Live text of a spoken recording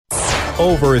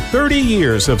Over 30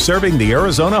 years of serving the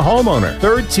Arizona homeowner.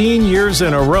 13 years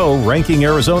in a row ranking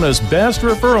Arizona's best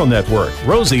referral network.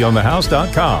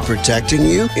 RosieOnTheHouse.com. Protecting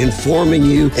you, informing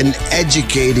you, and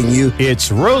educating you.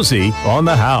 It's Rosie on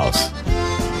the House.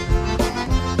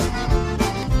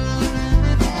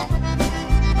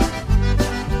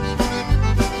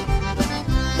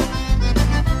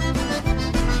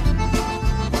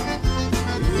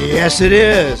 Yes, it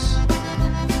is.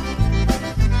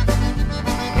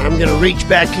 I'm going to reach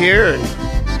back here and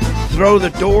throw the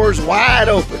doors wide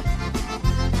open.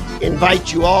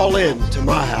 Invite you all in to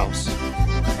my house.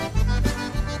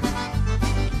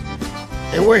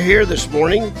 And we're here this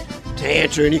morning to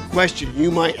answer any question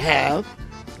you might have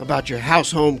about your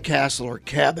house, home, castle, or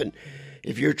cabin.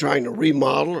 If you're trying to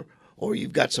remodel or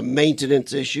you've got some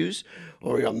maintenance issues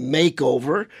or a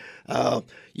makeover,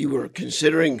 you were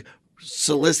considering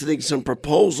soliciting some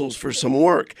proposals for some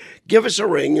work, give us a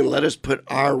ring and let us put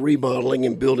our remodeling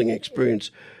and building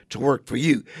experience to work for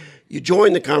you. You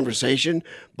join the conversation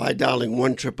by dialing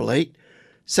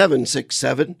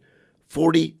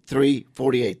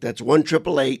 1-888-767-4348. That's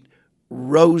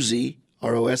 1-888-ROSIE,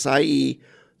 R-O-S-I-E,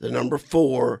 the number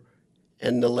 4,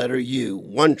 and the letter U.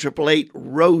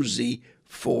 1-888-ROSIE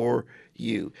for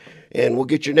you. And we'll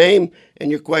get your name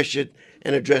and your question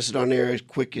and address it on air as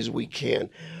quick as we can.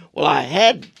 Well, I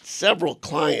had several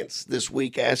clients this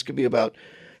week asking me about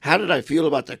how did I feel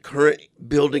about the current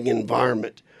building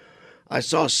environment. I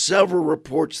saw several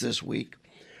reports this week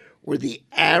where the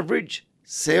average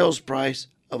sales price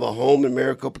of a home in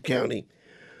Maricopa County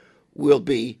will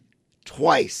be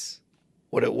twice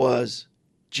what it was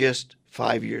just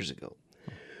 5 years ago.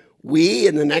 We,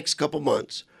 in the next couple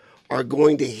months, are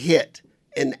going to hit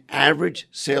an average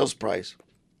sales price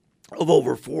of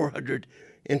over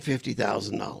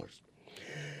 $450,000.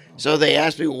 So they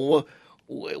asked me, well,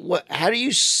 how do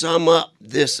you sum up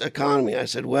this economy? I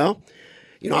said, well,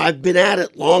 I've been at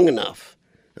it long enough.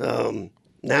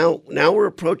 Now we're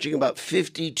approaching about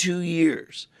 52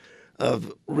 years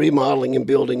of remodeling and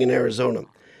building in Arizona.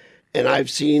 And I've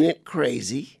seen it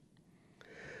crazy.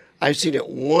 I've seen it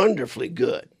wonderfully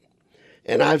good.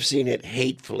 And I've seen it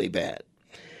hatefully bad.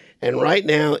 And right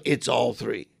now, it's all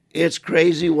three. It's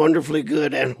crazy, wonderfully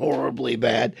good, and horribly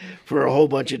bad for a whole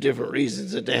bunch of different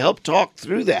reasons. And to help talk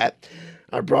through that,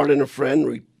 I brought in a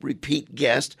friend, repeat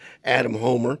guest, Adam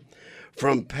Homer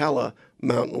from Pella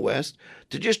Mountain West,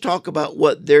 to just talk about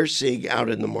what they're seeing out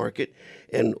in the market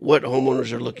and what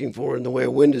homeowners are looking for in the way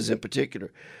of windows in particular.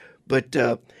 But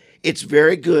it's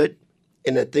very good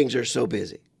in that things are so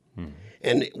busy.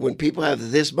 And when people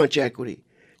have this much equity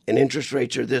and interest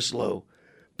rates are this low,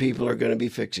 people are going to be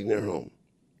fixing their home.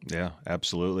 Yeah,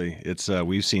 absolutely. It's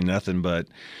we've seen nothing but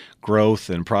growth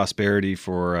and prosperity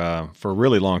for a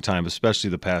really long time,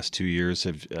 especially the past 2 years.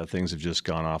 Things have just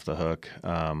gone off the hook,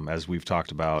 as we've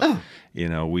talked about. Oh.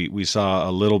 We saw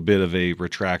a little bit of a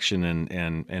retraction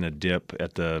and a dip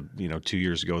at the 2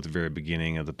 years ago at the very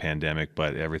beginning of the pandemic,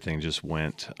 but everything just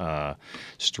went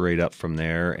straight up from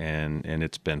there, and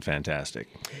it's been fantastic.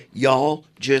 Y'all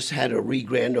just had a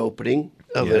grand opening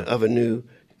of a new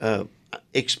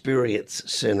experience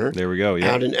center. There we go.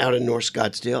 Yeah. Out in North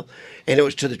Scottsdale, and it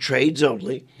was to the trades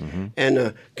only. Mm-hmm.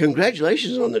 And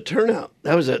congratulations on the turnout.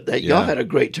 Y'all had a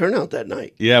great turnout that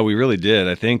night. Yeah, we really did.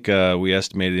 I think we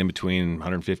estimated in between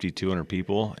 150, 200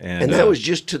 people, and that was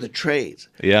just to the trades.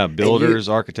 Yeah, builders,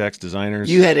 architects, designers.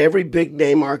 You had every big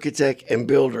name architect and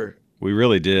builder. We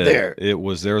really did. There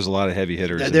was a lot of heavy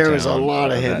hitters. There was a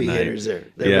lot of heavy hitters there.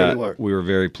 There really were. We were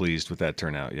very pleased with that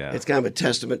turnout. Yeah, it's kind of a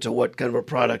testament to what kind of a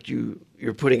product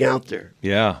you're putting out there.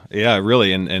 Yeah,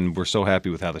 really, and we're so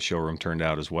happy with how the showroom turned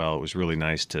out as well. It was really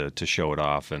nice to show it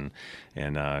off and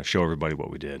show everybody what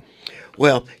we did.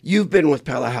 Well, you've been with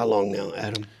Pella how long now,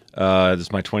 Adam? This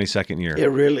is my 22nd year. Yeah,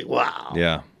 really? Wow.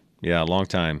 Yeah, a long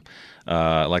time.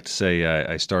 I like to say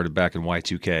I started back in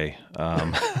Y2K,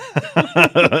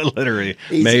 literally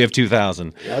Easy. May of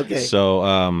 2000. Okay.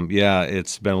 So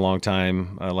it's been a long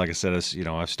time. Like I said,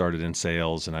 I've started in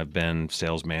sales, and I've been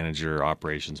sales manager,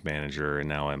 operations manager, and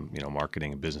now I'm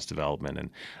marketing and business development.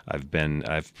 And I've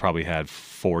probably had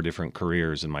 4 different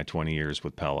careers in my 20 years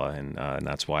with Pella, and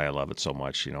that's why I love it so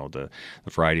much. The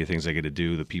variety of things I get to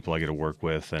do, the people I get to work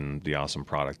with, and the awesome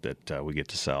product that we get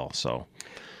to sell. So.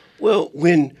 Well,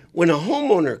 when a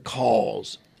homeowner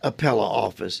calls a Pella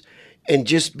office and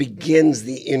just begins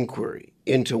the inquiry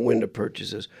into window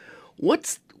purchases,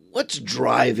 what's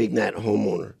driving that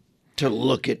homeowner to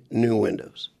look at new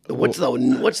windows? What's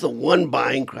the one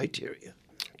buying criteria?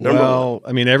 Number one.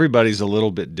 I mean, everybody's a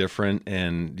little bit different,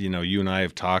 and you and I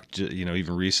have talked,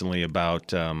 even recently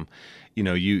about.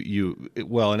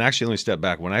 well, and actually, let me step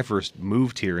back. When I first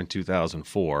moved here in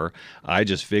 2004, I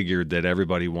just figured that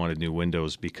everybody wanted new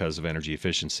windows because of energy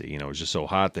efficiency. It was just so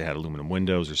hot. They had aluminum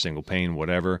windows or single pane,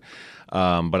 whatever.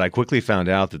 But I quickly found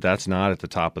out that that's not at the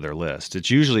top of their list. It's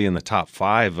usually in the top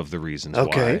 5 of the reasons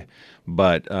why.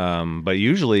 But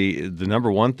usually the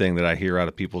number one thing that I hear out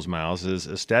of people's mouths is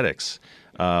aesthetics.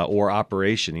 Or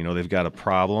operation. They've got a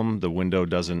problem, the window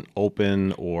doesn't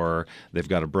open, or they've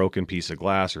got a broken piece of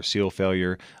glass or seal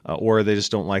failure, or they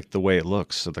just don't like the way it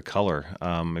looks, or the color.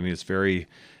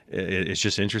 It's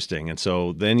just interesting. And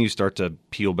so then you start to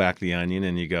peel back the onion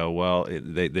and you go, well,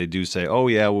 they do say, oh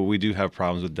yeah, well, we do have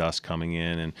problems with dust coming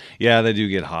in, and yeah, they do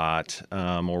get hot,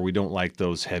 or we don't like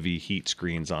those heavy heat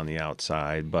screens on the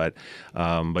outside. But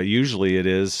usually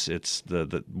it's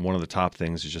the one of the top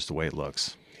things is just the way it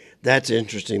looks. That's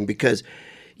interesting because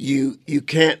you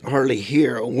can't hardly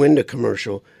hear a window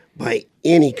commercial by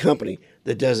any company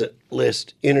that doesn't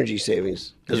list energy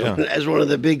savings as one of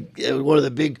the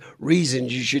big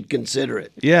reasons you should consider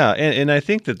it. Yeah, and I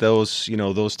think that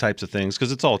those types of things,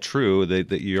 because it's all true that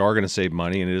you are going to save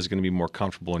money and it is going to be more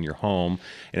comfortable in your home,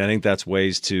 and I think that's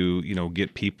ways to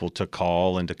get people to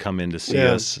call and to come in to see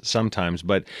us sometimes.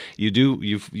 But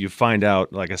you find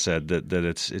out, like I said, that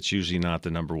it's usually not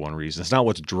the number one reason. It's not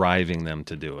what's driving them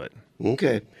to do it.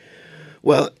 Okay,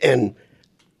 well, and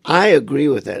I agree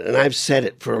with that, and I've said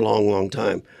it for a long, long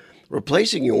time.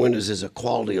 Replacing your windows is a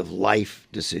quality of life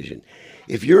decision.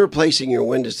 If you're replacing your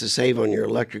windows to save on your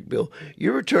electric bill,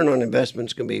 your return on investment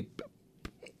is going to be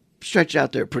stretched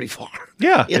out there pretty far.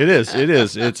 Yeah, it is. It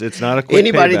is. It's not a quick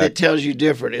Anybody payback. that tells you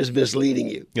different is misleading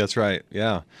you. That's right.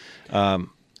 Yeah.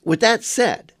 With that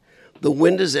said, the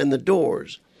windows and the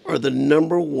doors are the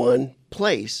number one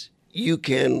place you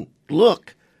can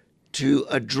look to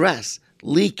address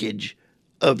leakage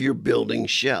of your building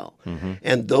shell. Mm-hmm.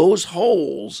 And those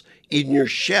holes in your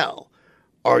shell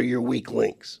are your weak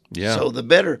links. Yeah. So the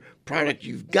better product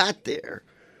you've got there,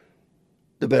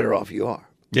 the better off you are.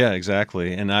 Yeah,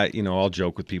 exactly. And I'll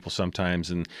joke with people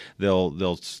sometimes, and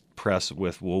they'll press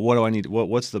with, well, what do I need?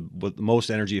 What's the most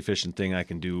energy efficient thing I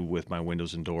can do with my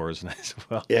windows and doors? And I said,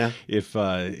 well,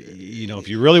 if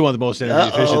you really want the most energy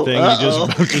efficient thing,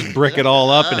 you just brick it all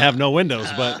up and have no windows.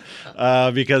 But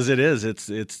because it's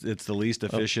the least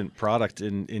efficient product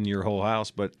in your whole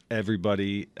house. But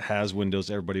everybody has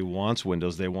windows. Everybody wants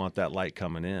windows. They want that light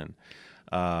coming in.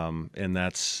 And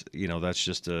that's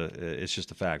just it's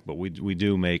just a fact. But we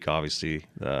do make, obviously,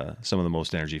 some of the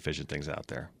most energy efficient things out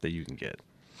there that you can get.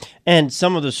 And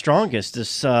some of the strongest.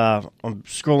 I'm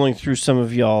scrolling through some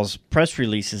of y'all's press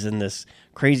releases in this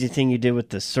crazy thing you did with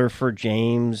the surfer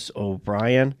James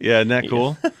O'Brien. Yeah, isn't that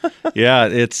cool? Yeah,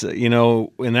 it's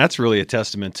and that's really a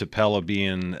testament to Pella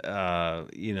being a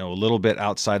little bit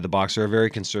outside the box. They're a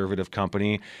very conservative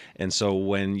company, and so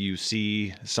when you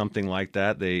see something like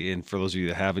that, and for those of you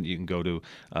that haven't, you can go to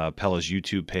Pella's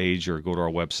YouTube page or go to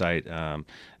our website.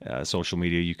 Social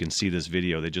media, you can see this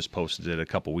video. They just posted it a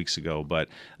couple weeks ago, but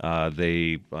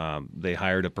they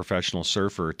hired a professional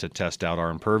surfer to test out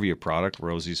our Impervia product,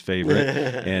 Rosie's favorite,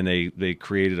 and they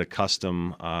created a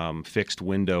custom fixed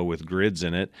window with grids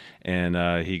in it, and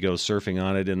he goes surfing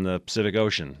on it in the Pacific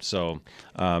Ocean. So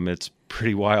it's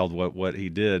pretty wild what he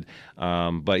did,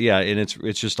 but yeah, and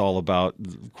it's just all about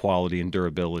quality and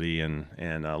durability and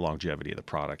longevity of the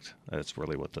product. That's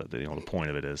really what the point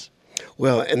of it is.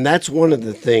 Well, and that's one of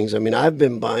the things. I mean, I've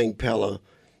been buying Pella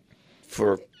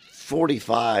for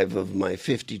 45 of my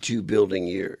 52 building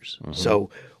years. Mm-hmm. So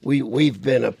we've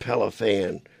been a Pella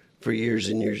fan for years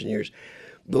and years and years.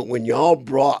 But when y'all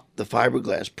brought the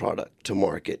fiberglass product to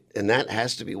market, and that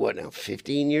has to be, what now,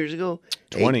 15 years ago?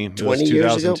 20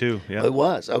 years ago? Yeah. It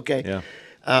was, okay.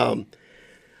 Yeah.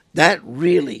 That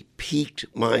really piqued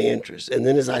my interest. And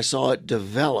then as I saw it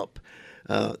develop,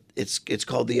 it's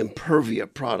called the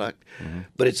Impervia product,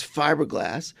 but it's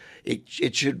fiberglass.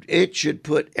 It should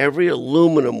put every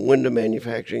aluminum window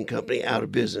manufacturing company out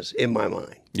of business, in my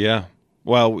mind. Yeah.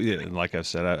 Well, like I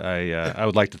said, I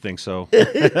would like to think so.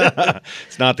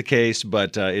 It's not the case,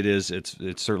 but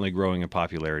it's certainly growing in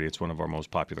popularity. It's one of our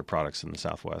most popular products in the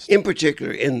Southwest. In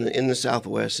particular, in the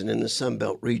Southwest and in the Sun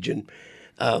Belt region,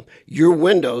 your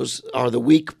windows are the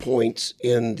weak points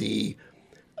in the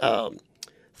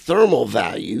thermal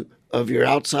value of your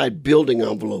outside building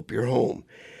envelope, your home.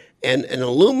 And an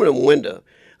aluminum window,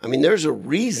 I mean, there's a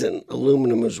reason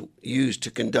aluminum is used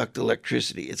to conduct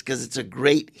electricity. It's because it's a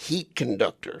great heat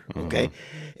conductor, okay?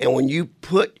 And when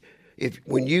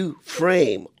you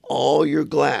frame all your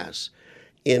glass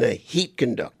in a heat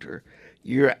conductor,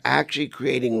 you're actually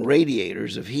creating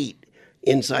radiators of heat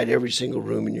inside every single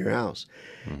room in your house.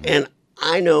 And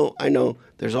I know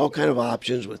there's all kind of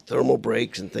options with thermal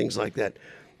brakes and things like that.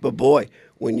 But boy,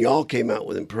 when y'all came out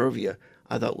with Impervia,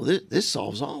 I thought, well, this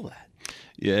solves all that.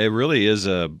 Yeah, it really is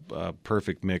a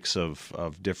perfect mix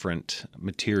of different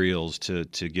materials to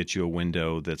get you a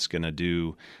window that's going to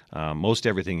do most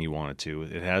everything you want it to.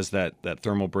 It has that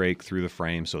thermal break through the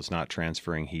frame, so it's not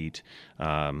transferring heat.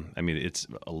 I mean, it's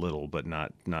a little, but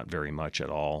not very much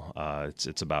at all.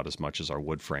 It's about as much as our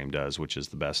wood frame does, which is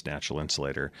the best natural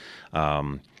insulator.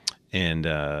 And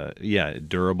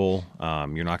durable.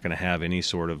 You're not going to have any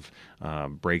sort of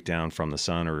breakdown from the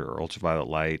sun or ultraviolet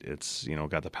light. It's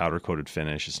got the powder coated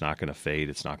finish. It's not going to fade.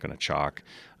 It's not going to chalk.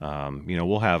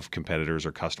 We'll have competitors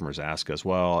or customers ask us,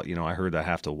 well, I heard I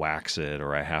have to wax it,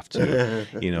 or I have to,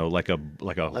 like a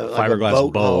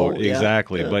fiberglass boat.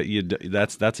 Exactly. Yeah.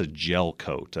 But that's a gel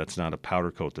coat. That's not a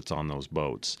powder coat that's on those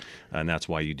boats, and that's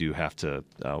why you do have to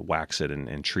wax it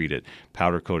and treat it.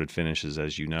 Powder coated finishes,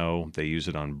 as you know, they use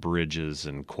it on bridges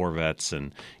and Corvettes,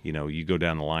 and you go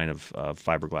down the line of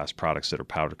fiberglass products that are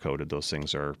powder coated. Those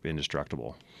things are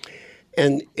indestructible.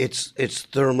 And it's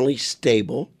thermally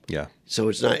stable. Yeah. So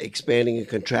it's not expanding and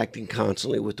contracting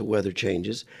constantly with the weather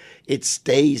changes. It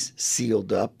stays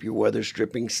sealed up. Your weather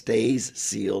stripping stays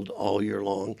sealed all year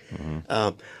long.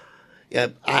 Mm-hmm.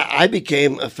 I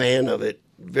became a fan of it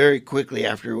very quickly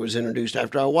after it was introduced.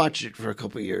 After I watched it for a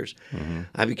couple of years, mm-hmm.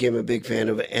 I became a big fan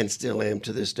of it and still am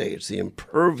to this day. It's the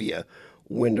Impervia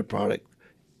window product.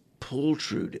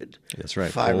 Pultruded. That's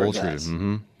right. Fiberglass.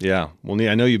 Mm-hmm. Yeah. Well,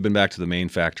 I know you've been back to the main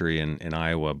factory in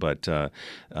Iowa, but the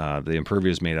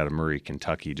Impervia is made out of Murray,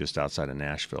 Kentucky, just outside of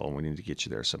Nashville, and we need to get you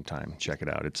there sometime. Check it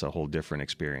out. It's a whole different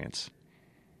experience.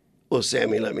 Well,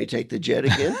 Sammy, let me take the jet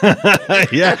again.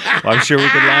 Yeah. Well, I'm sure we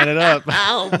could line it up.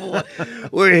 Oh, boy.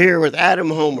 We're here with Adam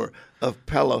Homer of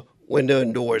Pella Window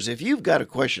and Doors. If you've got a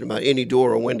question about any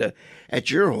door or window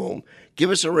at your home, give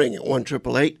us a ring at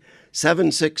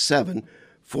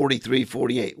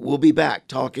 1-888-767-4348. We'll be back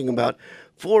talking about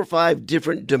 4 or 5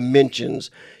 different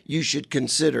dimensions you should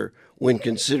consider when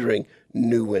considering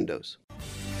new windows.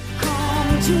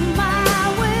 Come to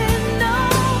my window,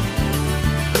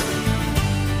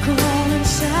 come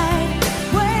inside,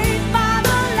 wait by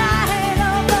the light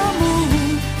of the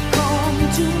moon. Come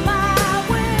to my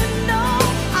window,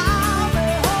 I'll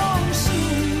be home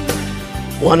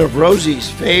soon. One of Rosie's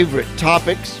favorite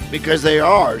topics, because they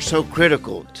are so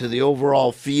critical to the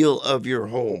overall feel of your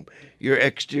home, your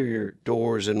exterior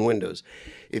doors and windows.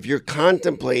 If you're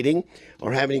contemplating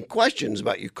or have any questions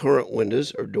about your current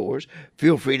windows or doors,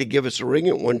 feel free to give us a ring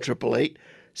at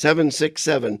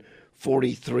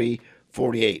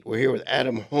 1-888-767-4348. We're here with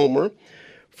Adam Homer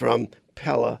from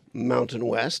Pella Mountain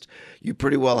West. You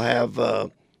pretty well have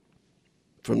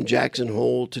from Jackson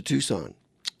Hole to Tucson.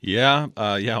 Yeah,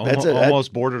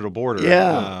 almost border to border.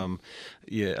 Yeah.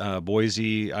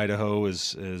 Boise, Idaho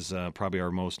is probably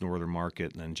our most northern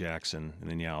market, and then Jackson, and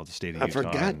then the state of Utah. I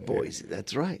forgot Boise.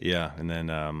 That's right. Yeah, and then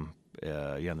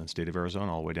then state of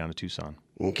Arizona all the way down to Tucson.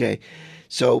 Okay,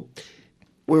 so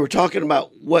we were talking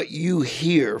about what you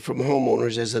hear from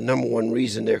homeowners as the number one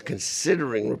reason they're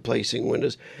considering replacing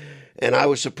windows, and I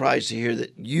was surprised to hear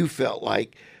that you felt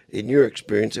like, in your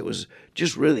experience, it was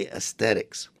just really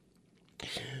aesthetics.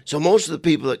 So most of the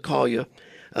people that call you,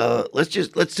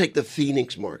 let's take the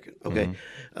Phoenix market, okay?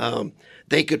 Mm-hmm.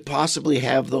 They could possibly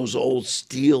have those old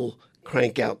steel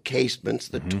crank-out casements,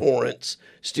 the Torrance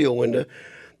steel window,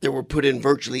 that were put in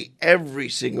virtually every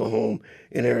single home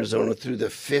in Arizona through the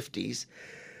 50s.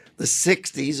 The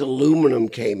 60s, aluminum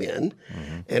came in,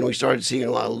 and we started seeing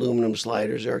a lot of aluminum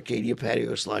sliders, Arcadia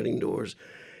patio sliding doors,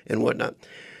 and whatnot.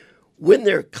 When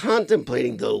they're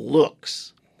contemplating the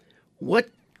looks,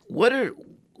 what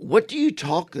do you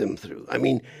talk them through? I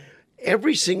mean,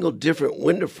 every single different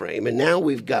window frame, and now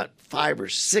we've got 5 or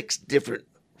 6 different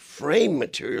frame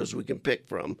materials we can pick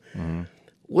from. Mm-hmm.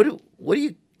 What do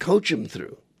you coach them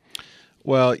through?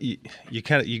 Well, you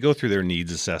go through their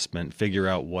needs assessment, figure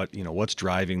out what's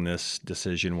driving this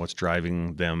decision, what's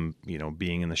driving them,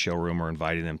 being in the showroom or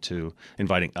inviting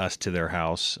us to their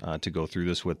house to go through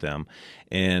this with them,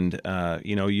 and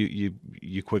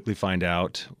you quickly find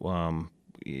out.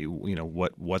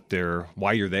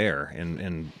 Why you're there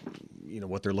and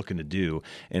what they're looking to do.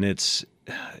 And it's,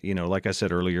 like I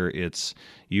said earlier, it's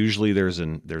usually there's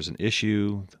an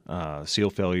issue, seal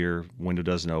failure, window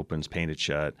doesn't open, it's painted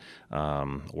shut,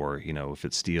 or, if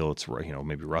it's steel, it's,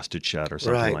 maybe rusted shut or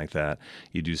something like that.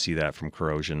 You do see that from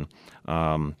corrosion.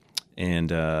 And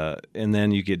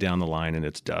then you get down the line and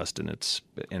it's dust and it's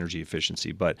energy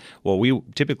efficiency. But what we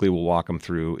typically will walk them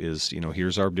through is,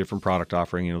 here's our different product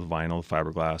offering, the vinyl, the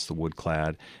fiberglass, the wood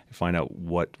clad, find out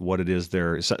what it is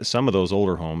there. Some of those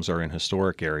older homes are in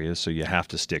historic areas, so you have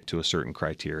to stick to a certain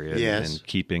criteria and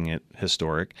keeping it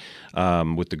historic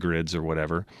with the grids or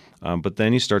whatever. But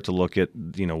then you start to look at,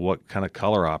 what kind of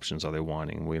color options are they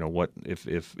wanting? What if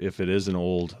it is an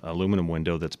old aluminum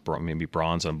window that's maybe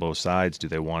bronze on both sides, do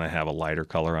they want to have a lighter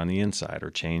color on the inside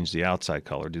or change the outside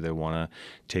color? Do they want to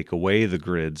take away the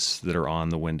grids that are on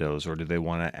the windows, or do they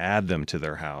want to add them to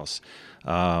their house?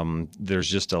 There's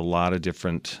just a lot of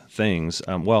different things.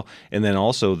 And then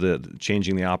also the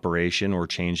changing the operation or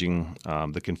changing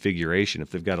the configuration.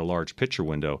 If they've got a large picture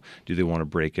window, do they want to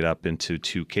break it up into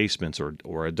two casements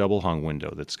or a double hung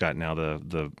window that's got now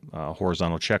the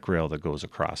horizontal check rail that goes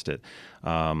across it?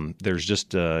 There's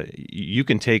just you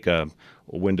can take a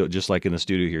window, just like in the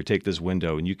studio here, take this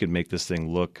window and you can make this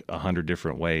thing look 100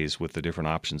 different ways with the different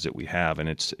options that we have. And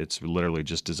it's literally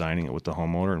just designing it with the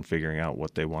homeowner and figuring out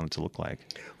what they want it to look like.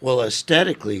 Well,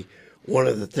 aesthetically, one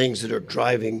of the things that are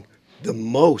driving the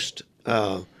most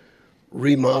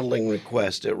remodeling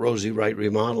request at Rosie Wright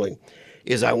Remodeling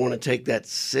is I want to take that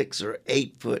 6 or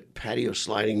 8 foot patio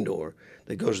sliding door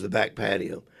that goes to the back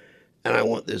patio, and I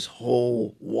want this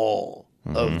whole wall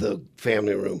of the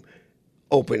family room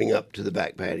opening up to the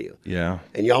back patio. Yeah.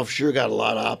 And y'all sure got a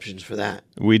lot of options for that.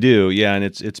 We do, yeah, and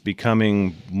it's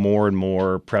becoming more and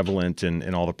more prevalent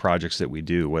in all the projects that we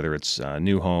do, whether it's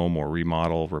new home or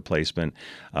remodel, replacement.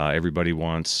 Everybody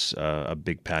wants a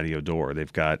big patio door.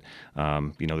 They've got,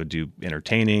 they do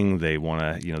entertaining. They want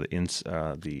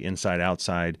to, the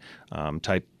inside-outside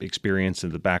type experience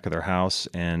in the back of their house.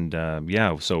 And,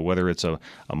 so whether it's a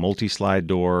multi-slide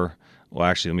door. Well,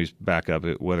 actually, let me back up.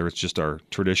 Whether it's just our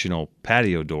traditional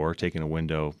patio door, taking a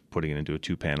window, putting it into a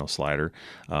 2-panel slider,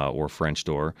 or French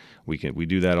door, we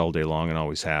do that all day long and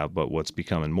always have. But what's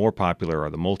becoming more popular are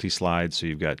the multi-slides. So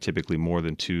you've got typically more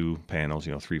than 2 panels,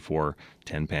 3, 4,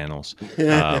 10 panels,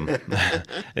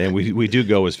 and we do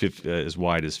go as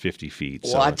wide as 50 feet.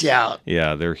 So Watch out!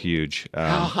 Yeah, they're huge.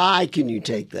 How high can you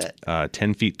take that?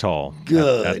 10 feet tall.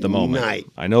 Good at the moment. night.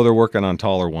 I know they're working on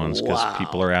taller ones because Wow.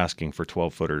 people are asking for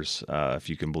 12 footers. If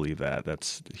you can believe that,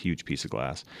 that's a huge piece of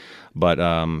glass. But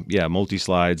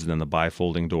multi-slides, and then the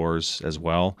bifolding doors as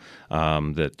well.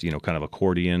 That kind of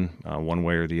accordion one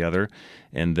way or the other.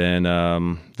 And then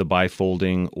the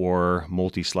bifolding or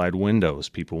multi-slide windows.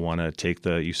 People want to take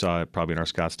you saw it probably in our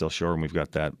Scottsdale showroom, we've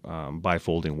got that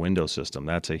bifolding window system.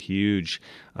 That's a huge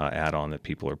add-on that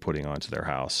people are putting onto their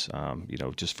house,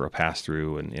 just for a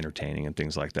pass-through and entertaining and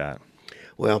things like that.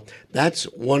 Well, that's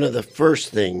one of the first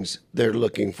things they're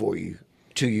looking for you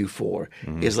for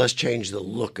is let's change the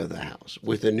look of the house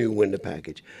with a new window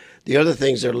package. The other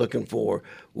things they're looking for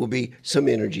will be some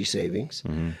energy savings,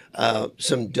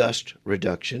 some dust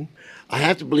reduction. I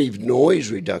have to believe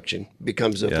noise reduction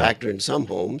becomes a factor in some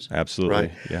homes. Absolutely,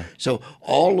 right? yeah. So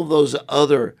all of those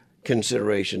other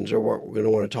considerations are what we're going to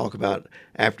want to talk about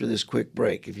after this quick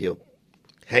break, if you'll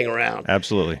hang around.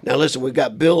 Absolutely. Now listen, we've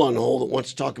got Bill on hold that wants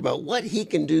to talk about what he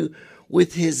can do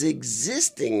with his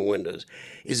existing windows.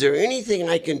 Is there anything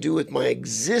I can do with my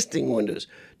existing windows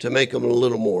to make them a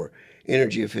little more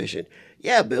energy efficient?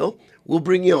 Yeah, Bill, we'll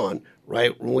bring you on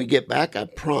right when we get back, I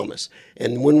promise.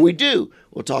 And when we do,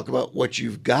 we'll talk about what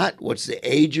you've got, what's the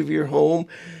age of your home,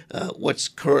 what's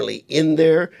currently in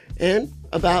there, and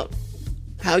about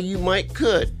how you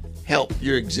could help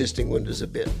your existing windows a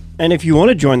bit. And if you want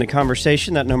to join the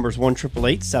conversation, that number is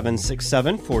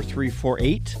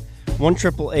 1-888-767-4348.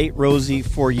 1-888-ROSIE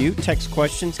for you. Text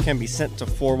questions can be sent to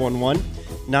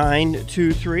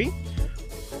 411-923.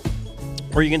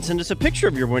 Or you can send us a picture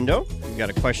of your window if you've got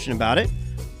a question about it.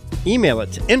 Email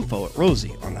it to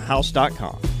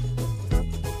info@rosieonthehouse.com.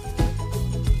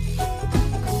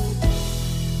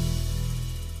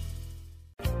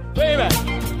 Baby,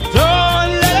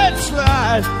 don't let it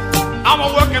slide. I'm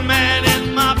a working man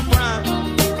in my prime,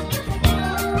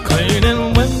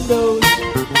 cleaning windows.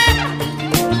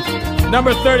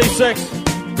 Number 36.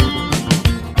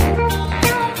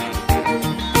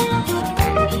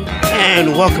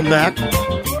 And welcome back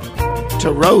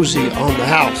to Rosie on the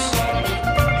House.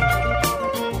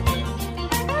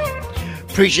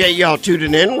 Appreciate y'all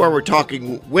tuning in where we're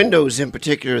talking windows in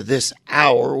particular this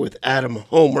hour with Adam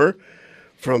Homer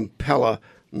from Pella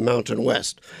Mountain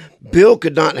West. Bill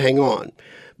could not hang on,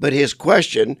 but his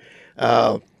question,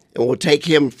 and we'll take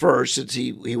him first since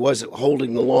he wasn't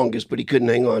holding the longest, but he couldn't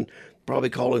hang on, probably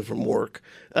calling from work.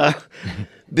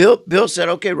 Bill said,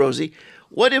 okay, Rosie,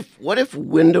 what if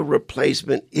window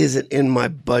replacement isn't in my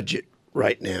budget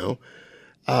right now?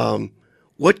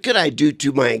 What could I do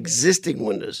to my existing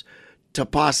windows to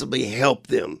possibly help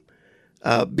them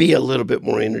be a little bit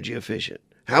more energy efficient?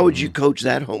 How would you coach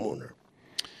that homeowner?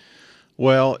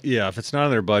 Well, yeah, if it's not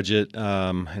in their budget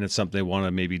and it's something they want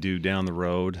to maybe do down the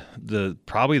road,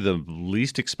 probably the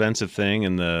least expensive thing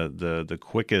and the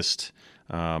quickest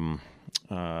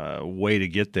way to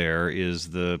get there is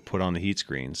put on the heat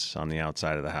screens on the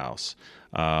outside of the house.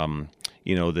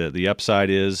 The upside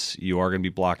is you are going to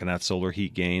be blocking that solar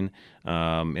heat gain,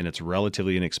 and it's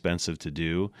relatively inexpensive to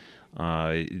do.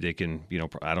 They can,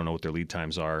 I don't know what their lead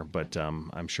times are, but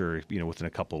I'm sure, within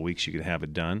a couple of weeks you can have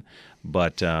it done.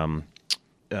 But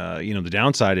the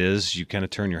downside is you kind of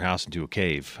turn your house into a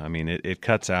cave. I mean, it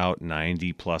cuts out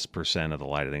 90+% of the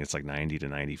light. I think it's like 90 to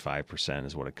 95%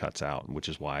 is what it cuts out, which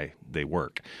is why they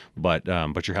work. But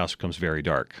your house becomes very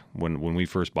dark. When we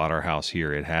first bought our house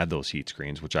here, it had those heat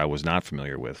screens, which I was not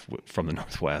familiar with from the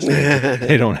Northwest.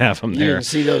 They don't have them there. You didn't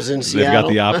see those in Seattle? They've got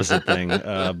the opposite thing.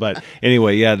 But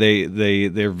anyway, yeah,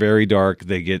 they're very dark.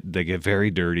 They get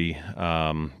very dirty.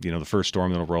 The first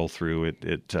storm that'll roll through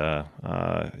it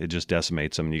just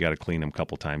decimates them. And you got to clean them a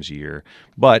couple times a year.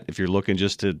 But if you're looking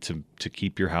just to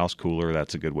keep your house cooler,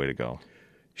 that's a good way to go.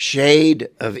 Shade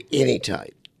of any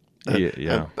type.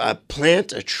 Yeah.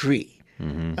 Plant a tree.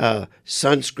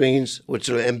 Sunscreens.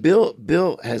 And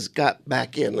Bill has got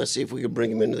back in. Let's see if we can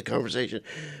bring him into the conversation.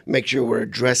 Make sure we're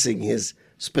addressing his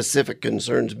specific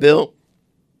concerns. Bill?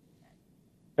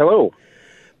 Hello.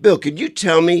 Bill, could you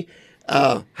tell me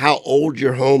how old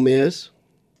your home is?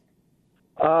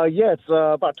 Yeah, it's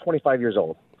about 25 years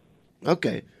old.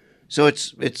 Okay. So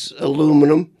it's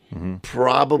aluminum,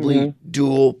 probably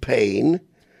dual pane.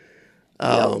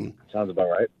 Sounds about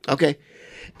right. Okay.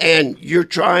 And you're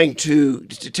trying to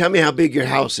tell me how big your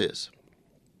house is.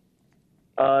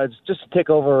 It's just to take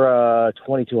over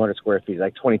 2,200 square feet,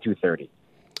 like 2,230.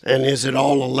 And is it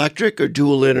all electric or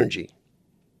dual energy?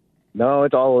 No,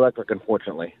 it's all electric,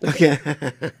 unfortunately. Okay.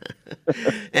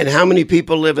 And how many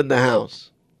people live in the house?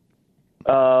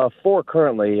 4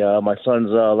 currently. My son's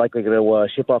likely going to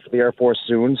ship off to the Air Force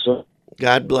soon. So,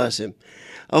 God bless him.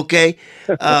 Okay.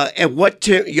 And what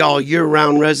y'all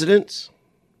year-round residents?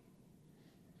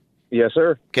 yes,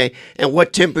 sir. Okay. And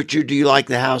what temperature do you like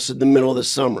the house in the middle of the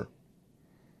summer?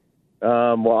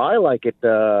 Well, I like it,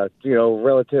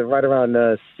 relative right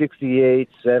around 68,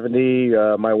 70.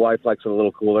 My wife likes it a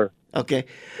little cooler. Okay.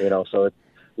 So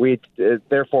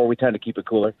therefore we tend to keep it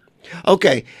cooler.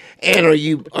 Okay. And are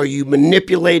you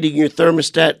manipulating your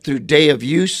thermostat through day of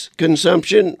use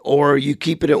consumption, or are you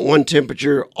keeping it one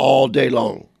temperature all day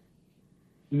long?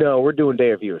 No, we're doing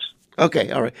day of use.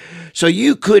 Okay, all right. So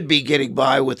you could be getting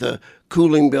by with a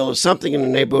cooling bill of something in the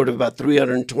neighborhood of about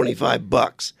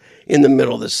 $325 in the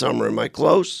middle of the summer. Am I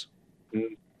close?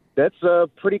 That's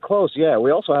pretty close. Yeah,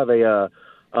 we also have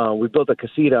we built a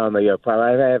casita on the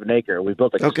property. I have an acre. We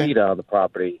built a casita on the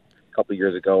property a couple of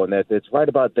years ago, and it's right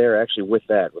about there actually with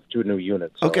 2 new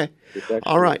units. So okay, it's actually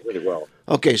all right, really well.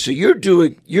 Okay, so you're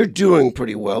doing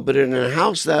pretty well, but in a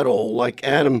house that old, like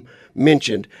Adam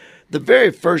mentioned, the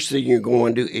very first thing you're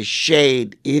going to do is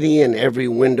shade any and every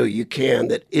window you can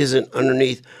that isn't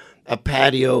underneath a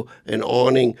patio, an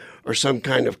awning, or some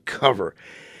kind of cover.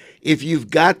 If you've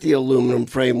got the aluminum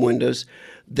frame windows,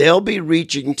 they'll be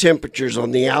reaching temperatures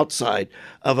on the outside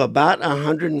of about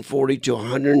 140 to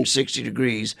 160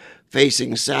 degrees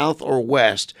facing south or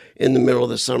west in the middle of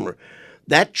the summer.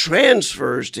 That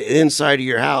transfers to the inside of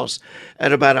your house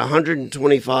at about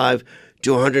 125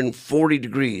 to 140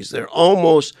 degrees.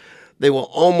 They will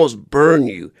almost burn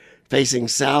you facing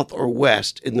south or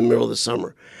west in the middle of the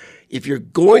summer. If you're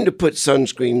going to put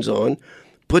sunscreens on,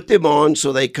 put them on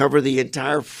so they cover the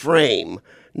entire frame,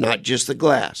 not just the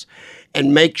glass.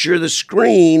 And make sure the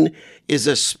screen is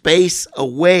a space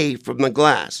away from the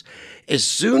glass. As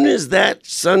soon as that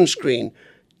sunscreen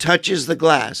touches the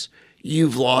glass,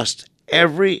 you've lost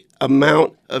every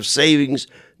amount of savings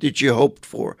that you hoped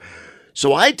for.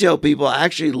 So I tell people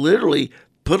actually literally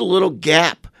put a little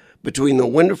gap between the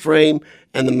window frame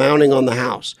and the mounting on the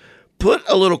house. Put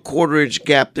a little 1/4-inch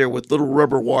gap there with little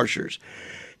rubber washers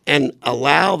and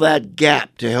allow that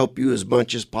gap to help you as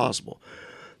much as possible.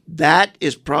 That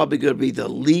is probably going to be the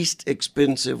least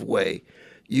expensive way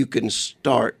you can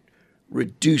start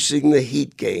reducing the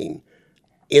heat gain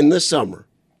in the summer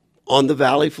on the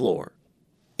valley floor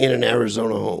in an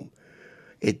Arizona home.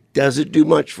 It doesn't do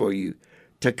much for you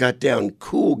to cut down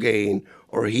cool gain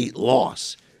or heat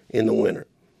loss in the winter.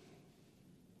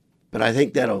 But I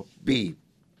think that'll be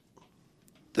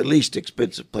the least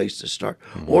expensive place to start.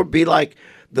 Or be like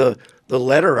the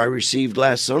letter I received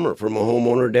last summer from a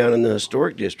homeowner down in the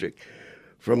historic district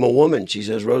from a woman. She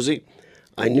says, Rosie,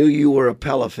 I knew you were a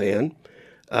Pella fan,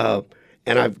 and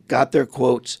I've got their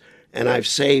quotes, and I've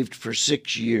saved for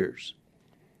 6 years.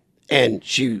 And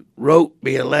she wrote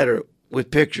me a letter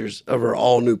with pictures of her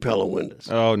all new Pella windows.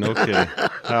 Oh, no kidding.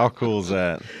 How cool is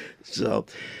that? So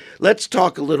let's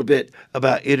talk a little bit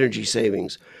about energy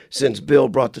savings since Bill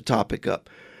brought the topic up.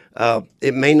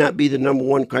 It may not be the number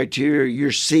one criteria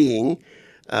you're seeing,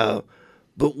 but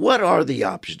what are the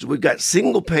options? We've got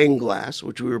single pane glass,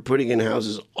 which we were putting in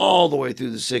houses all the way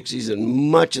through the 60s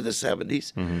and much of the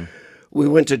 70s. Mm-hmm. We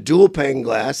went to dual pane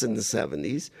glass in the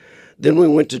 70s. Then we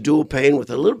went to dual pane with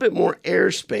a little bit more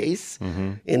airspace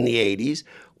in the 80s.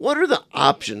 What are the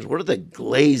options? What are the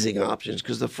glazing options?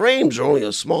 Because the frames are only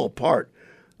a small part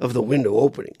of the window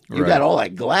opening. You've got all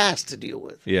that glass to deal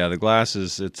with. Yeah, the glass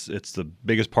is it's the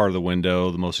biggest part of the window,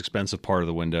 the most expensive part of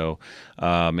the window,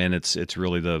 and it's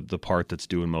really the part that's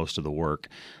doing most of the work.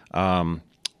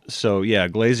 So yeah,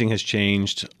 glazing has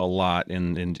changed a lot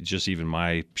in just even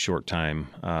my short time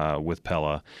with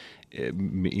Pella. They've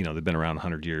been around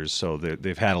 100 years, so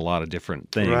they've had a lot of different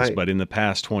things. Right. But in the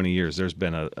past 20 years, there's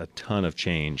been a ton of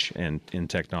change in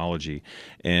technology.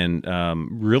 And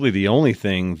really the only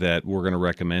thing that we're going to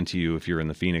recommend to you if you're in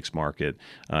the Phoenix market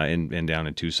and down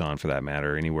in Tucson for that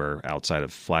matter, anywhere outside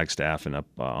of Flagstaff and up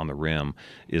on the rim,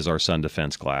 is our Sun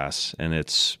Defense glass. And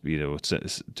it's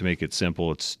to make it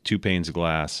simple, it's 2 panes of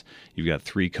glass. You've got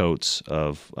 3 coats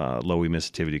of low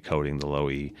emissivity coating, the low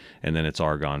E, and then it's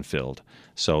argon filled.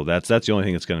 So that's the only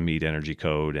thing that's going to meet Energy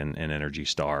Code and Energy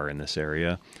Star in this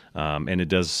area, and it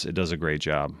does a great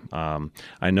job.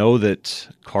 I know that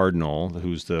Cardinal,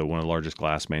 who's one of the largest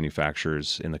glass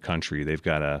manufacturers in the country, they've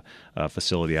got a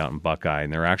facility out in Buckeye,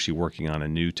 and they're actually working on a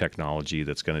new technology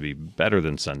that's going to be better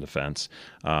than Sun Defense.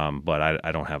 But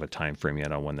I don't have a time frame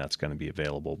yet on when that's going to be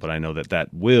available. But I know that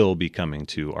will be coming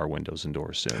to our windows and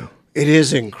doors soon. It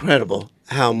is incredible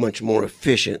how much more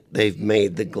efficient they've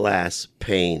made the glass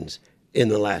panes in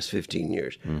the last 15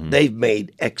 years. Mm-hmm. They've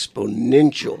made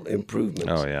exponential improvements.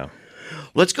 Oh, yeah.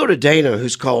 Let's go to Dana,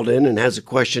 who's called in and has a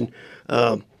question.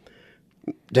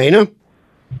 Dana?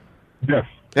 Yes.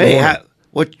 Hey,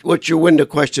 what's your window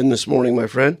question this morning, my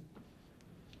friend?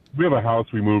 We have a house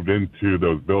we moved into that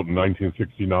was built in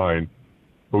 1969,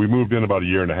 but we moved in about a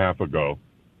year and a half ago.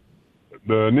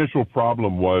 The initial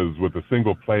problem was with the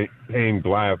single pane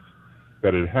glass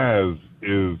that it has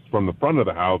is from the front of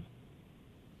the house.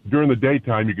 During the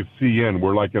daytime, you could see in.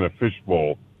 We're like in a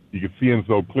fishbowl. You could see in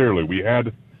so clearly. We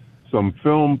had some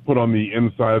film put on the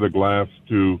inside of the glass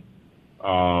to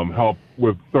help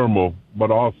with thermal,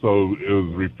 but also it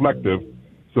was reflective,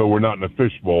 so we're not in a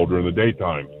fishbowl during the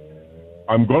daytime.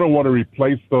 I'm going to want to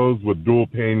replace those with dual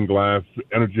pane glass,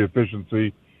 energy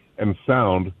efficiency, and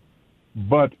sound,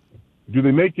 but do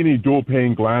they make any dual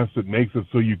pane glass that makes it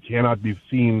so you cannot be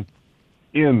seen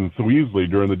in so easily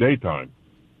during the daytime?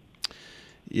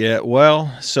 Yeah,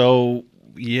 well, so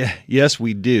yes,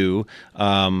 we do.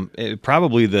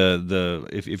 Probably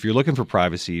if you're looking for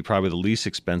privacy, probably the least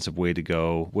expensive way to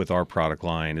go with our product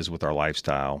line is with our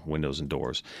lifestyle windows and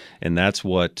doors, and that's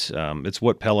what it's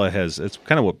what Pella has. It's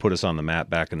kind of what put us on the map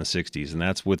back in the '60s, and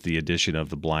that's with the addition of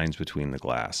the blinds between the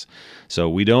glass. So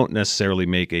we don't necessarily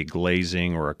make a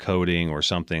glazing or a coating or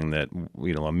something that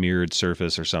a mirrored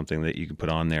surface or something that you can put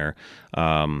on there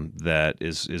that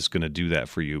is going to do that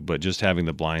for you. But just having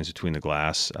the blinds between the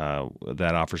glass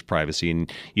that offers privacy,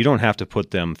 and you don't have to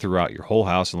put them throughout your whole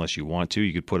house unless you want to.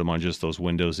 You could put them on just those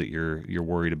windows that you're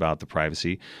worried about the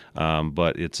privacy.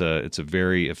 But it's a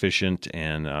very efficient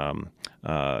and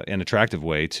attractive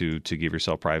way to give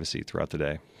yourself privacy throughout the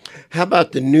day. How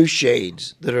about the new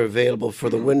shades that are available for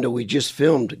the window we just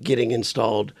filmed getting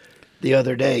installed the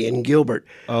other day in Gilbert?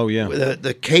 Oh, yeah.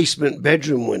 The casement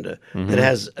bedroom window that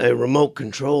has a remote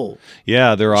control.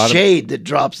 Yeah, they're shade that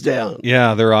drops down.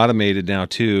 Yeah, they're automated now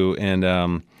too. And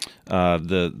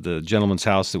the gentleman's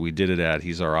house that we did it at,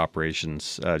 he's our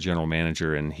operations general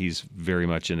manager, and he's very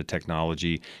much into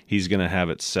technology. He's going to have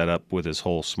it set up with his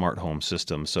whole smart home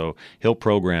system. So he'll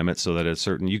program it so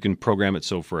that you can program it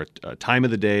so for a time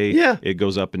of the day, it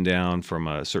goes up and down. From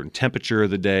a certain temperature of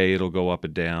the day, it'll go up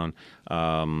and down.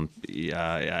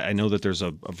 I know that there's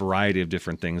a variety of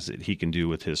different things that he can do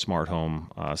with his smart home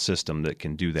system that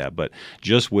can do that. But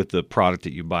just with the product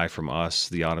that you buy from us,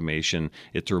 the automation,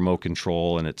 it's a remote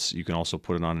control, and you can also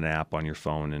put it on an app on your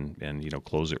phone and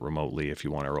close it remotely if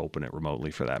you want to, or open it remotely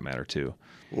for that matter too.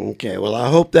 Okay, well, I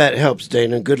hope that helps,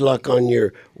 Dana. Good luck on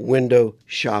your window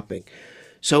shopping.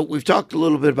 So we've talked a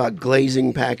little bit about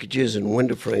glazing packages and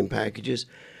window frame packages.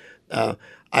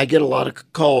 I get a lot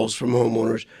of calls from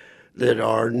homeowners that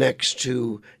are next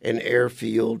to an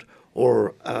airfield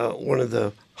or one of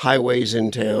the highways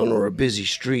in town or a busy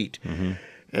street. Mm-hmm.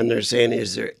 And they're saying,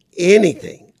 is there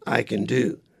anything I can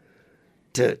do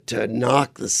to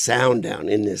knock the sound down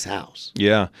in this house.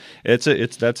 Yeah,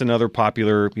 that's another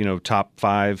popular, top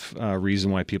 5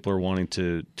 reason why people are wanting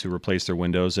to replace their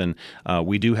windows. And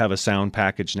we do have a sound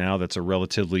package now that's a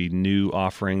relatively new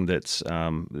offering. That's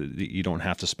you don't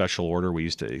have to special order. We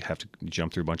used to have to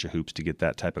jump through a bunch of hoops to get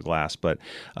that type of glass, but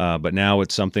now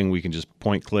it's something we can just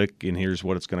point click, and here's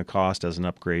what it's going to cost as an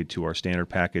upgrade to our standard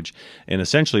package. And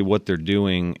essentially, what they're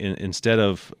doing instead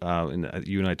of and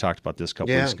you and I talked about this a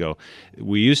couple weeks ago.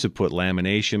 We used to put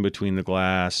lamination between the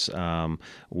glass.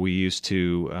 We used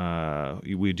to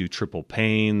we do triple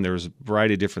pane. There's a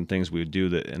variety of different things we would do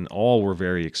that, and all were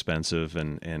very expensive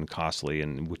and costly,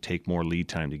 and would take more lead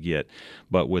time to get.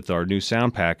 But with our new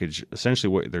sound package,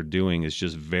 essentially what they're doing is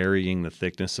just varying the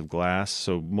thickness of glass.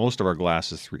 So most of our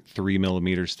glass is 3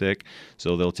 millimeters thick.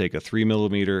 So they'll take a 3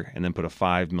 millimeter and then put a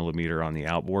 5 millimeter on the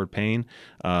outboard pane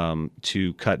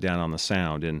to cut down on the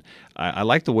sound. And I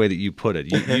like the way that you put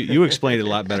it. You explained it a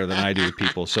lot better than I do to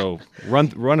people. So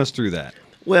run us through that.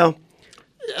 Well,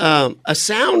 a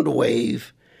sound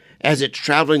wave, as it's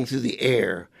traveling through the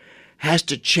air, has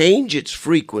to change its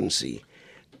frequency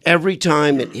every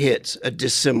time it hits a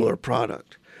dissimilar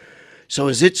product. So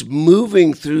as it's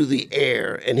moving through the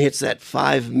air and hits that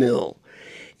 5 mil,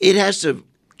 it has to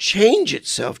change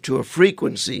itself to a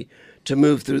frequency to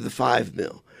move through the 5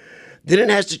 mil. Then it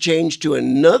has to change to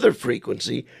another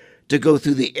frequency to go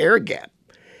through the air gap,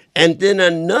 and then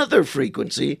another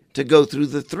frequency to go through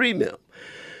the 3 mil.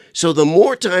 So the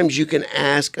more times you can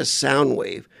ask a sound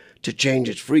wave to change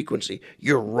its frequency,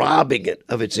 you're robbing it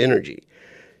of its energy.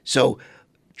 So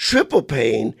triple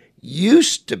pane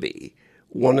used to be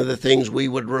one of the things we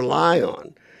would rely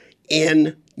on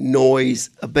in noise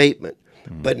abatement.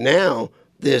 But now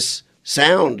this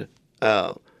sound,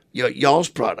 y'all's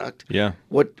product,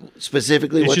 what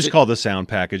specifically? It's just called the sound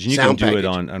package, and you Sound can do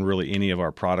package. it on really any of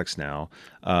our products now.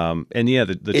 And yeah,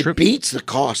 the It beats the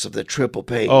cost of the triple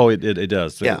pane. Oh, it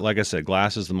does. Yeah. Like I said,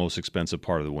 glass is the most expensive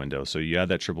part of the window. So you add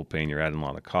that triple pane, you're adding a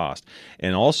lot of cost.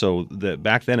 And also,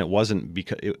 back then it wasn't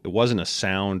a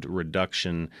sound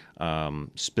reduction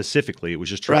specifically. It was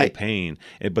just triple pane,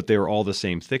 but they were all the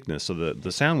same thickness. So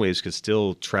the sound waves could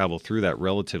still travel through that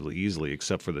relatively easily,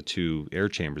 except for the 2 air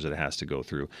chambers that it has to go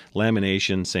through.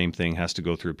 Lamination, same thing, has to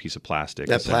go through a piece of plastic.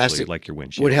 That plastic like your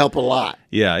windshield would help a lot.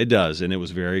 Yeah, it does, and it was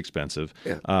very expensive.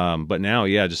 Yeah. But now,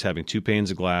 just having 2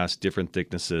 panes of glass, different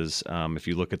thicknesses. If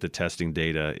you look at the testing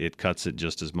data, it cuts it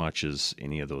just as much as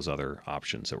any of those other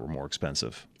options that were more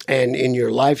expensive. And in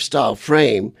your lifestyle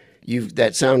frame,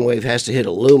 that sound wave has to hit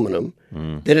aluminum,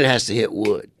 then it has to hit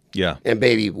wood. Yeah, And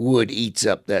baby, wood eats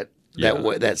up that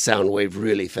sound wave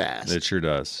really fast. it sure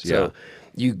does. So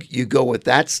you go with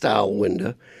that style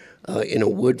window in a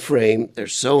wood frame. They're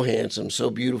so handsome, so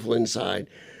beautiful inside.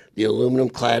 The aluminum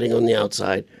cladding on the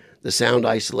outside, the sound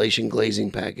isolation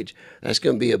glazing package. That's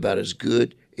going to be about as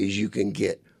good as you can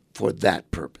get for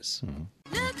that purpose.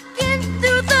 Looking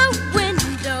through the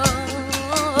window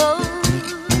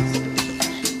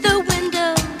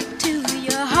to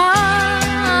your heart.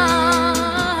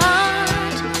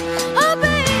 Oh,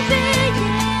 baby,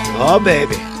 yeah. Oh,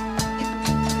 baby.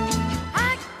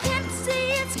 I can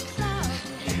see it's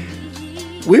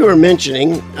cloudy. We were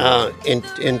mentioning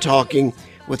in talking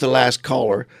with the last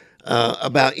caller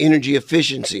about energy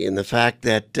efficiency and the fact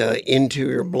that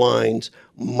interior blinds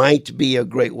might be a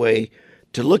great way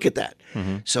to look at that.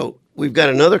 So we've got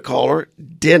another caller,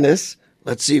 Dennis.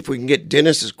 Let's see if we can get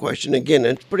Dennis's question. Again,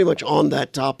 it's pretty much on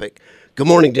that topic. Good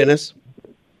morning, Dennis.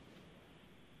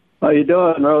 How you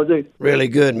doing, Rosie? Really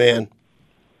good, man.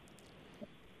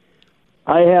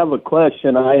 I have a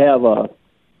question. I have a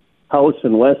house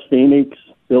in West Phoenix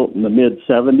built in the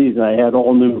mid-'70s. I had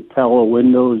all new Pella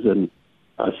windows and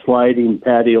a sliding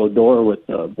patio door with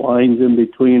blinds in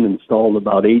between installed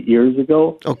about 8 years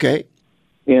ago. Okay.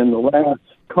 In the last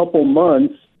couple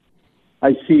months,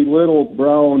 I see little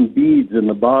brown beads in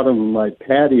the bottom of my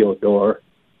patio door.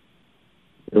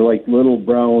 They're like little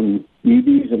brown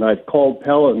BBs, and I've called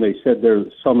Pella, and they said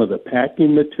there's some of the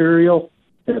packing material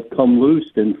that have come loose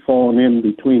and fallen in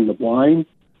between the blinds.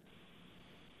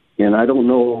 And I don't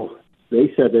know.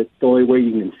 They said that the only way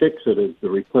you can fix it is to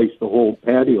replace the whole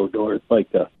patio door. It's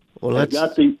like a. Well, let's.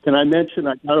 Can I mention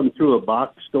I got them through a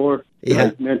box store? Can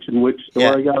Yeah. I mention which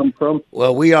store I got them from?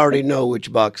 Well, we already know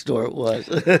which box store it was.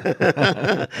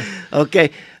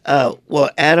 Okay. Well,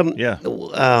 Adam.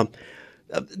 Yeah.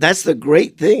 That's the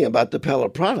great thing about the Pella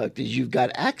product is you've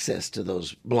got access to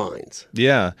those blinds.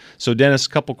 Yeah. So, Dennis, a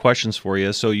couple questions for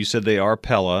you. So, you said they are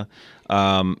Pella.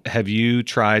 Have you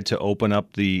tried to open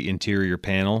up the interior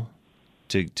panel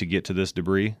to get to this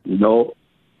debris? No,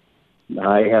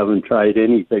 I haven't tried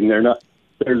anything. They're not.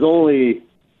 There's only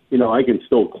I can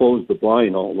still close the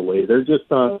blind all the way. They're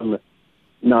just on.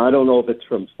 Now, I don't know if it's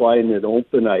from sliding it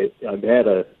open. I've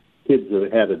had kids that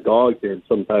had a dog there, and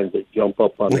sometimes they jump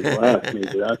up on the glass.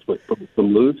 Maybe that's what puts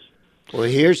them loose. Well,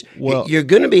 you're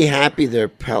going to be happy there,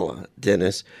 Pella,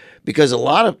 Dennis, because a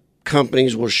lot of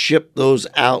companies will ship those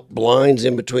out blinds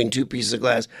in between two pieces of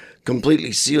glass,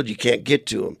 completely sealed. You can't get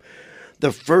to them.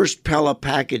 The first Pella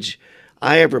package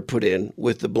I ever put in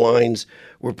with the blinds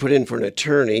were put in for an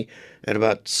attorney at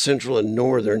about Central and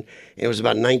Northern. It was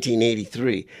about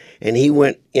 1983. And he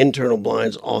went internal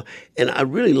blinds all. And I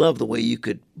really love the way you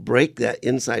could break that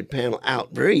inside panel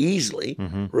out very easily,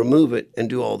 remove it, and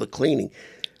do all the cleaning.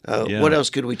 What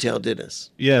else could we tell Dennis?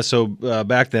 Yeah, so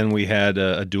back then we had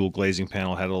a dual glazing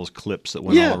panel, had all those clips that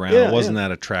went all around. It wasn't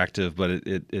that attractive, but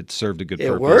it served a good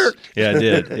purpose. It worked. Yeah, it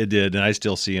did. It did, and I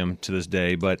still see them to this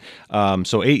day. But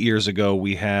so 8 years ago,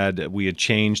 we had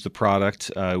changed the product.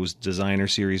 It was Designer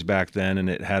Series back then, and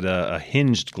it had a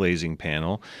hinged glazing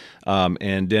panel.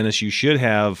 And Dennis, you should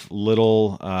have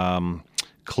little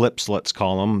clips, let's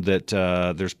call them, that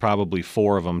there's probably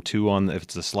 4 of them, 2 on, if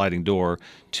it's a sliding door,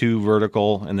 2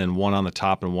 vertical, and then 1 on the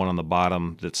top and 1 on the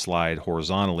bottom that slide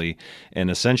horizontally.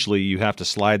 And essentially you have to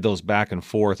slide those back and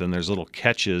forth, and there's little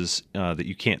catches that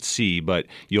you can't see, but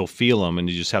you'll feel them, and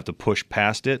you just have to push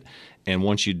past it. And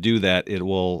once you do that, it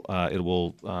will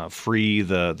free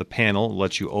the panel,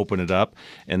 let you open it up,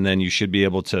 and then you should be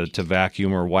able to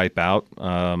vacuum or wipe out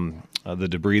the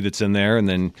debris that's in there, and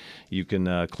then you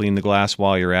can clean the glass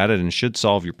while you're at it, and it should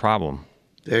solve your problem.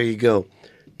 There you go.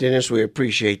 Dennis, we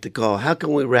appreciate the call. How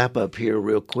can we wrap up here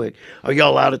real quick? Are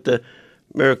y'all out at the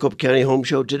Maricopa County Home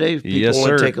Show today? If people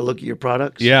want to take a look at your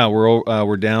products? Yeah,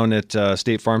 we're down at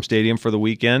State Farm Stadium for the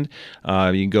weekend. You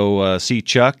can go see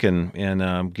Chuck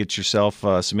and get yourself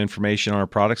some information on our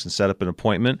products and set up an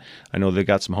appointment. I know they've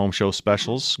got some home show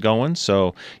specials going.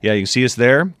 So, yeah, you can see us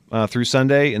there through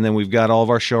Sunday, and then we've got all of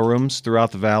our showrooms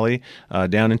throughout the valley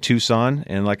down in Tucson.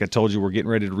 And like I told you, we're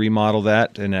getting ready to remodel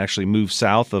that and actually move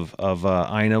south of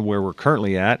Ina, where we're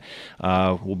currently at.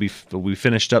 We'll be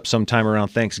finished up sometime around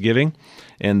Thanksgiving.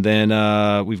 And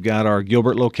then we've got our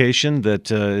Gilbert location that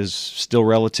is still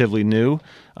relatively new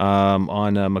on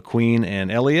McQueen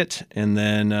and Elliott. And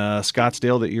then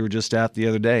Scottsdale that you were just at the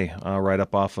other day, right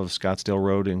up off of Scottsdale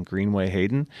Road in Greenway,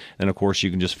 Hayden. And, of course,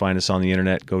 you can just find us on the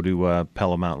internet. Go to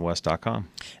PellaMountainWest.com.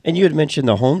 And you had mentioned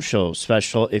the home show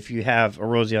special. If you have a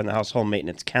Rosie on the House home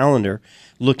maintenance calendar,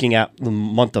 looking at the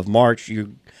month of March,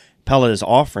 Pella is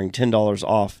offering $10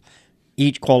 off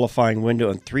each qualifying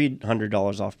window and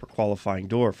 $300 off per qualifying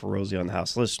door for Rosie on the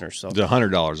House listeners. So it's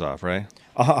 $100 off, right?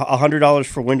 $100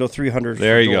 for window, $300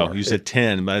 there for you door. Go. You said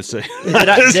 10, but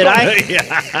did I?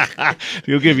 Yeah.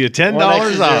 He'll give you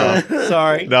 $10 off.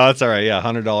 Sorry. No, that's all right. Yeah,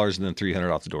 $100 and then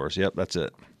 $300 off the doors. Yep, that's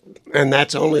it. And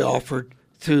that's only offered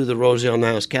through the Rosie on the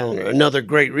House calendar. Another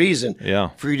great reason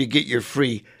for you to get your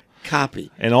free copy.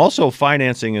 And also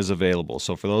financing is available.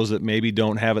 So for those that maybe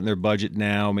don't have it in their budget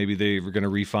now, maybe they're going to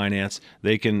refinance,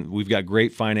 we've got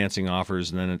great financing offers,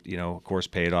 and then, of course,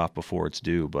 pay it off before it's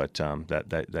due. But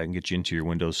that can get you into your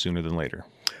windows sooner than later.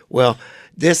 Well,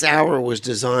 this hour was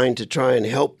designed to try and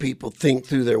help people think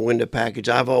through their window package.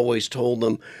 I've always told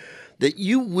them that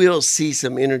you will see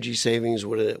some energy savings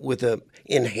with a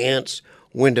enhanced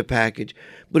window package,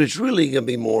 but it's really going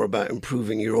to be more about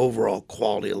improving your overall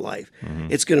quality of life. Mm-hmm.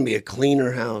 It's going to be a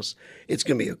cleaner house. It's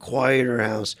going to be a quieter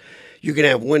house. You're going to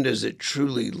have windows that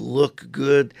truly look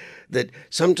good, that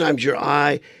sometimes your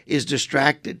eye is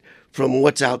distracted from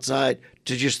what's outside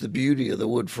to just the beauty of the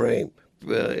wood frame,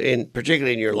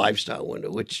 particularly in your lifestyle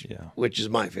window, which is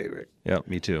my favorite. Yeah,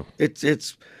 me too.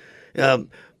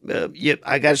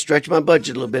 I got to stretch my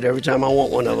budget a little bit every time I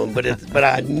want one of them, but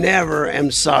I never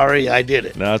am sorry I did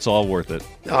it. No, it's all worth it.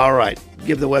 All right.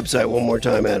 Give the website one more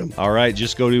time, Adam. All right.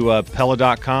 Just go to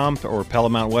Pella.com or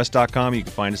PellaMountainWest.com. You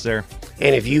can find us there.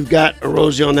 And if you've got a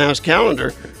Rosie on the House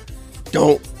calendar,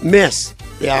 don't miss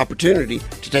the opportunity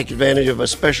to take advantage of a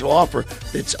special offer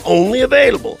that's only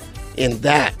available in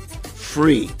that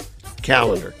free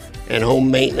calendar and home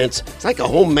maintenance. It's like a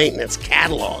home maintenance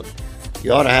catalog.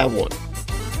 You ought to have one.